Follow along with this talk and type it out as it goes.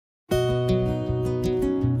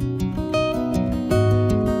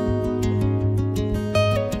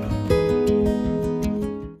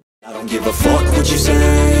give a fuck what you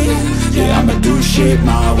say. Yeah, I'ma do shit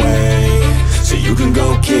my way. So you can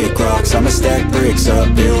go kick rocks, I'ma stack bricks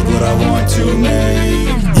up, build what I want to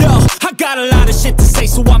make. Yo, I got a lot of shit to say,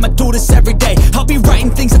 so I'ma do this every day. I'll be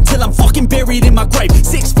writing things until I'm fucking buried in my grave.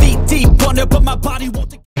 6 feet deep under, but my body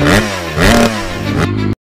won't.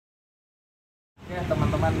 Oke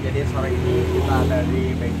teman-teman, jadi sore ini kita ada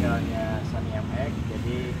di bengkelnya Sanimx.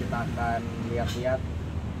 Jadi kita akan lihat-lihat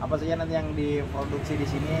apa saja nanti yang diproduksi di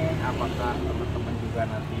sini. Apakah teman-teman juga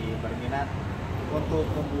nanti berminat untuk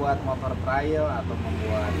membuat motor trail atau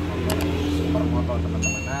membuat motor supermoto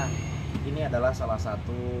teman-teman. Nah, ini adalah salah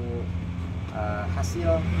satu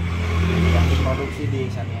hasil yang diproduksi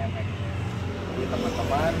di Sanimx. Jadi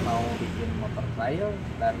teman-teman mau bikin motor trail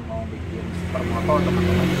dan mau bikin supermoto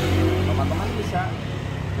teman-teman bisa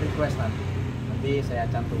request nanti saya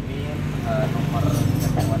cantumin nomor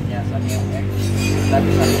handphonenya Sanimx. Anda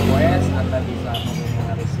bisa request, Anda bisa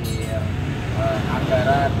meminimalisir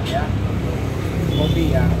anggaran ya untuk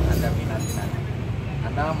hobi yang Anda minati nanti.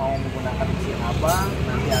 Anda mau menggunakan mesin apa,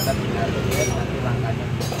 nanti Anda tinggal request, nanti langkahnya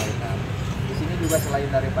disesuaikan. Di sini juga selain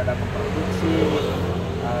daripada memproduksi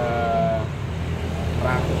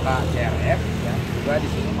rangka CRF, ya, juga di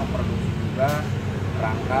sini memproduksi juga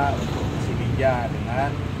rangka untuk mesin ninja dengan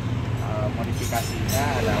modifikasinya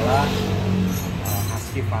adalah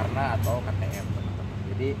hasil warna atau KTM teman-teman.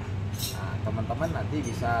 Jadi teman-teman nanti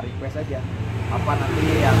bisa request aja apa nanti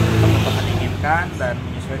yang teman-teman inginkan dan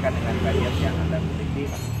menyesuaikan dengan gadget yang Anda miliki.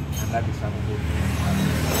 Anda bisa menghubungi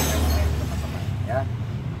teman-teman ya.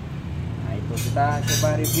 Nah itu kita coba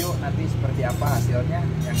review nanti seperti apa hasilnya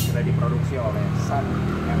yang sudah diproduksi oleh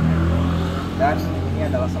Sanimx. Dan ini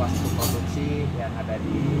adalah salah satu produksi yang ada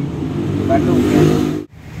di Bandung ya.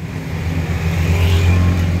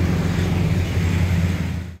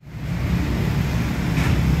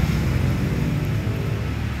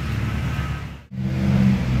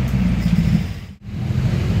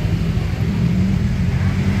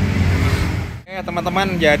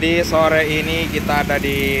 Teman-teman, jadi sore ini kita ada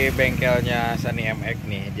di bengkelnya Sanimx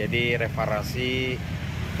nih. Jadi reparasi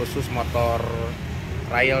khusus motor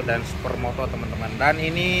trail dan supermoto teman-teman. Dan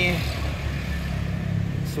ini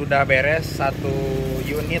sudah beres satu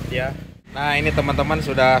unit ya. Nah ini teman-teman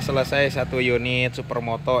sudah selesai satu unit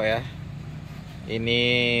supermoto ya. Ini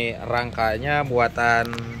rangkanya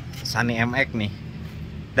buatan Sanimx nih.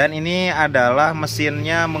 Dan ini adalah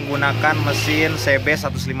mesinnya menggunakan mesin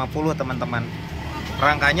CB150 teman-teman.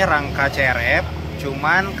 Rangkanya rangka CRF,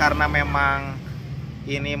 cuman karena memang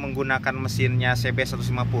ini menggunakan mesinnya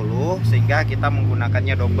CB150 sehingga kita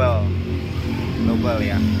menggunakannya double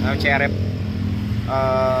ya. CRF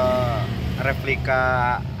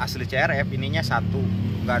replika asli CRF ininya satu,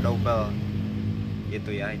 nggak double gitu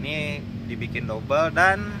ya. Ini dibikin double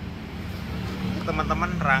dan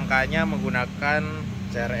teman-teman rangkanya menggunakan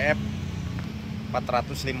CRF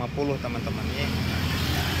 450 teman-teman. Ini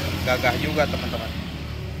gagah juga teman-teman.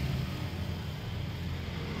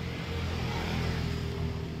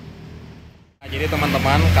 Jadi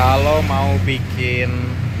teman-teman kalau mau bikin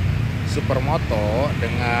supermoto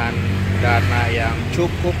dengan dana yang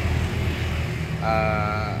cukup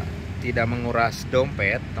tidak menguras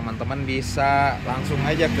dompet, teman-teman bisa langsung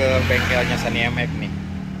aja ke bengkelnya Sanimx nih.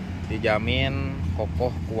 Dijamin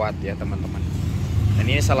kokoh kuat ya teman-teman. Dan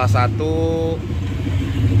ini salah satu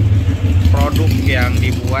produk yang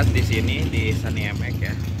dibuat di sini di Sanimx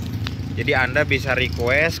ya. Jadi Anda bisa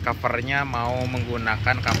request covernya mau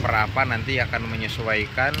menggunakan cover apa, nanti akan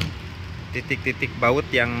menyesuaikan titik-titik baut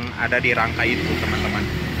yang ada di rangka itu teman-teman.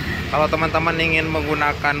 Kalau teman-teman ingin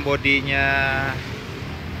menggunakan bodinya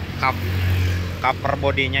cover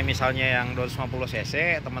bodinya misalnya yang 250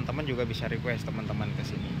 cc, teman-teman juga bisa request teman-teman ke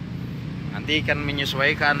sini. Nanti akan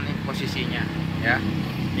menyesuaikan nih posisinya ya.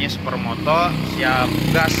 Ini supermoto siap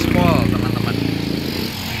gaspol teman-teman.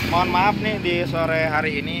 Mohon maaf nih di sore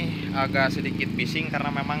hari ini agak sedikit bising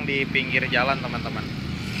karena memang di pinggir jalan teman-teman.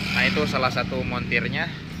 Nah itu salah satu montirnya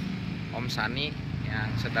Om Sani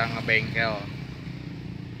yang sedang ngebengkel.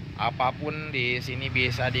 Apapun di sini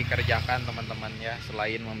bisa dikerjakan teman-teman ya.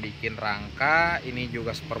 Selain membuat rangka, ini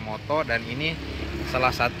juga supermoto dan ini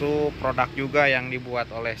salah satu produk juga yang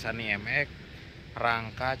dibuat oleh Sanimx,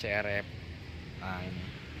 rangka CRF.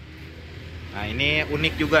 Nah ini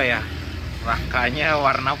unik juga ya. Rangkanya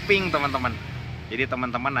warna pink teman-teman. Jadi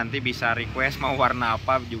teman-teman nanti bisa request mau warna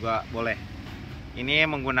apa juga boleh. Ini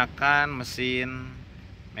menggunakan mesin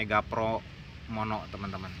Mega Pro mono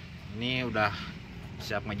teman-teman. Ini udah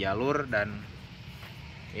siap ngejalur dan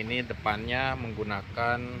ini depannya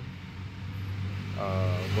menggunakan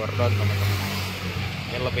gordon teman-teman.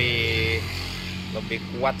 Ini lebih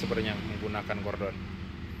kuat sebenarnya menggunakan gordon.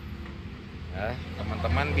 Ya,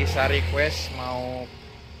 teman-teman bisa request mau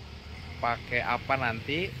pakai apa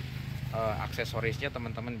nanti, aksesorisnya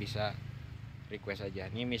teman-teman bisa request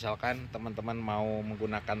aja. Ini misalkan teman-teman mau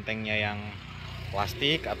menggunakan tanknya yang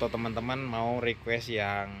plastik, atau teman-teman mau request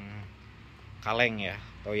yang kaleng ya,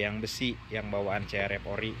 atau yang besi yang bawaan CRF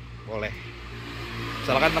ori, boleh.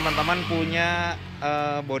 Misalkan teman-teman punya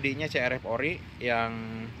bodinya CRF ori yang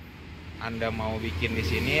Anda mau bikin di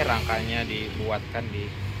sini, rangkanya dibuatkan di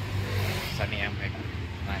Sanimx.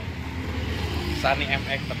 Nah, ini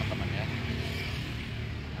Sanimx teman-teman ya.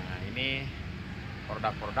 Nah, ini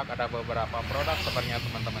produk-produk, ada beberapa produk sebenarnya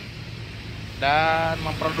teman-teman. Dan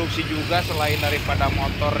memproduksi juga selain daripada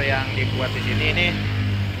motor yang dibuat di sini, ini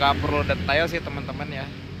nggak perlu detail sih teman-teman ya.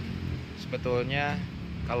 Sebetulnya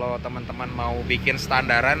kalau teman-teman mau bikin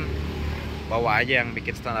standaran, bawa aja yang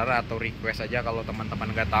bikin standar atau request aja. Kalau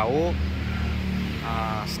teman-teman nggak tahu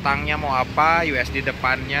stangnya mau apa, USD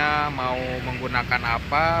depannya mau menggunakan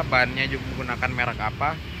apa, bannya juga menggunakan merek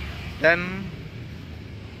apa, dan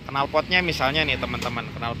knalpotnya misalnya nih teman-teman,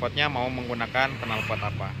 knalpotnya mau menggunakan knalpot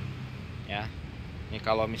apa ya. Ini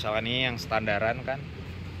kalau misalnya ini yang standaran kan,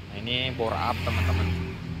 nah ini bore up teman-teman,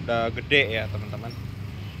 udah gede ya teman-teman.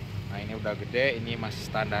 Nah ini udah gede, ini masih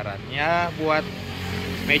standarannya buat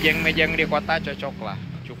mejeng-mejeng di kota cocok lah,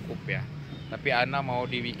 cukup ya. Tapi Anda mau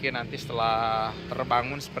dibikin nanti setelah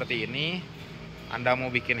terbangun seperti ini, Anda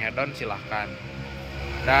mau bikin head-on silahkan.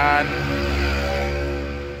 Dan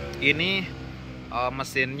ini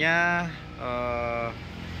mesinnya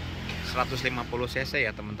 150 cc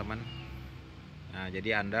ya teman-teman. Nah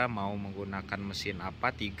jadi Anda mau menggunakan mesin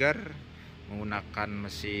apa, Tiger,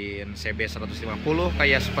 menggunakan mesin CB 150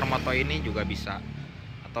 kayak Supermoto ini juga bisa.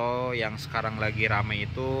 Atau yang sekarang lagi rame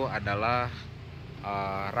itu adalah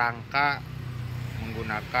rangka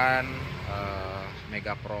menggunakan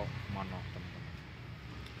Mega Pro mono teman-teman.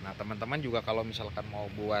 Nah teman-teman juga kalau misalkan mau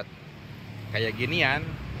buat kayak ginian,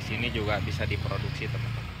 di sini juga bisa diproduksi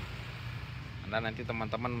teman-teman. Anda nanti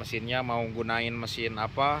teman-teman mesinnya mau gunain mesin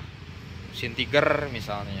apa, mesin Tiger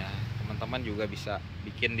misalnya, teman-teman juga bisa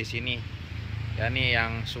bikin di sini. Ya nih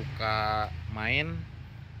yang suka main,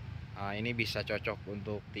 ini bisa cocok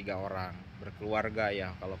untuk 3 orang berkeluarga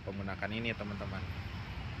ya kalau menggunakan ini teman-teman.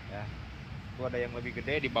 Ya, itu ada yang lebih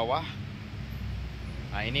gede di bawah.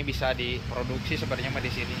 Nah ini bisa diproduksi sebenarnya mah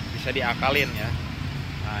di sini, bisa diakalin ya.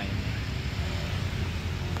 Nah ini.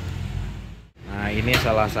 Nah ini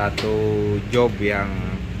salah satu job yang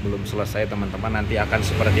belum selesai teman-teman. Nanti akan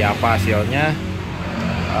seperti apa hasilnya.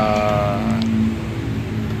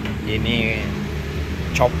 Ini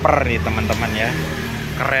chopper nih teman-teman ya,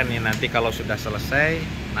 keren nih nanti kalau sudah selesai.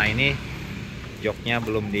 Nah ini joknya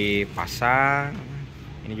belum dipasang,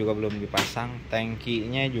 ini juga belum dipasang,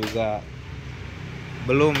 tangkinya juga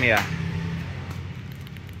belum ya.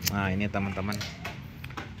 Nah ini teman-teman,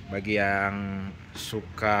 bagi yang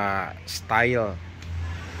suka style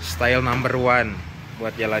number one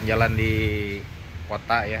buat jalan-jalan di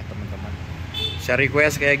kota ya teman-teman, saya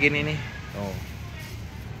request kayak gini nih. Oh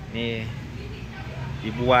ini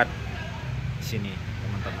dibuat di sini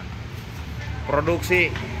teman-teman, produksi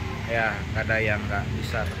ya, gak ada yang nggak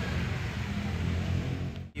bisa.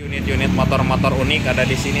 Unit-unit motor-motor unik ada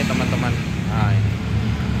di sini teman-teman. Nah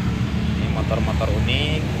ini motor-motor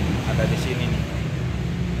unik ada di sini nih.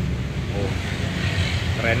 Oh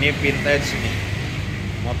keren nih, vintage nih,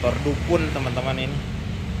 motor dukun teman-teman ini.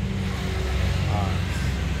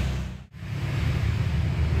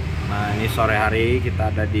 Nah ini sore hari kita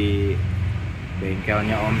ada di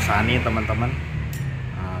bengkelnya Om Sani teman-teman.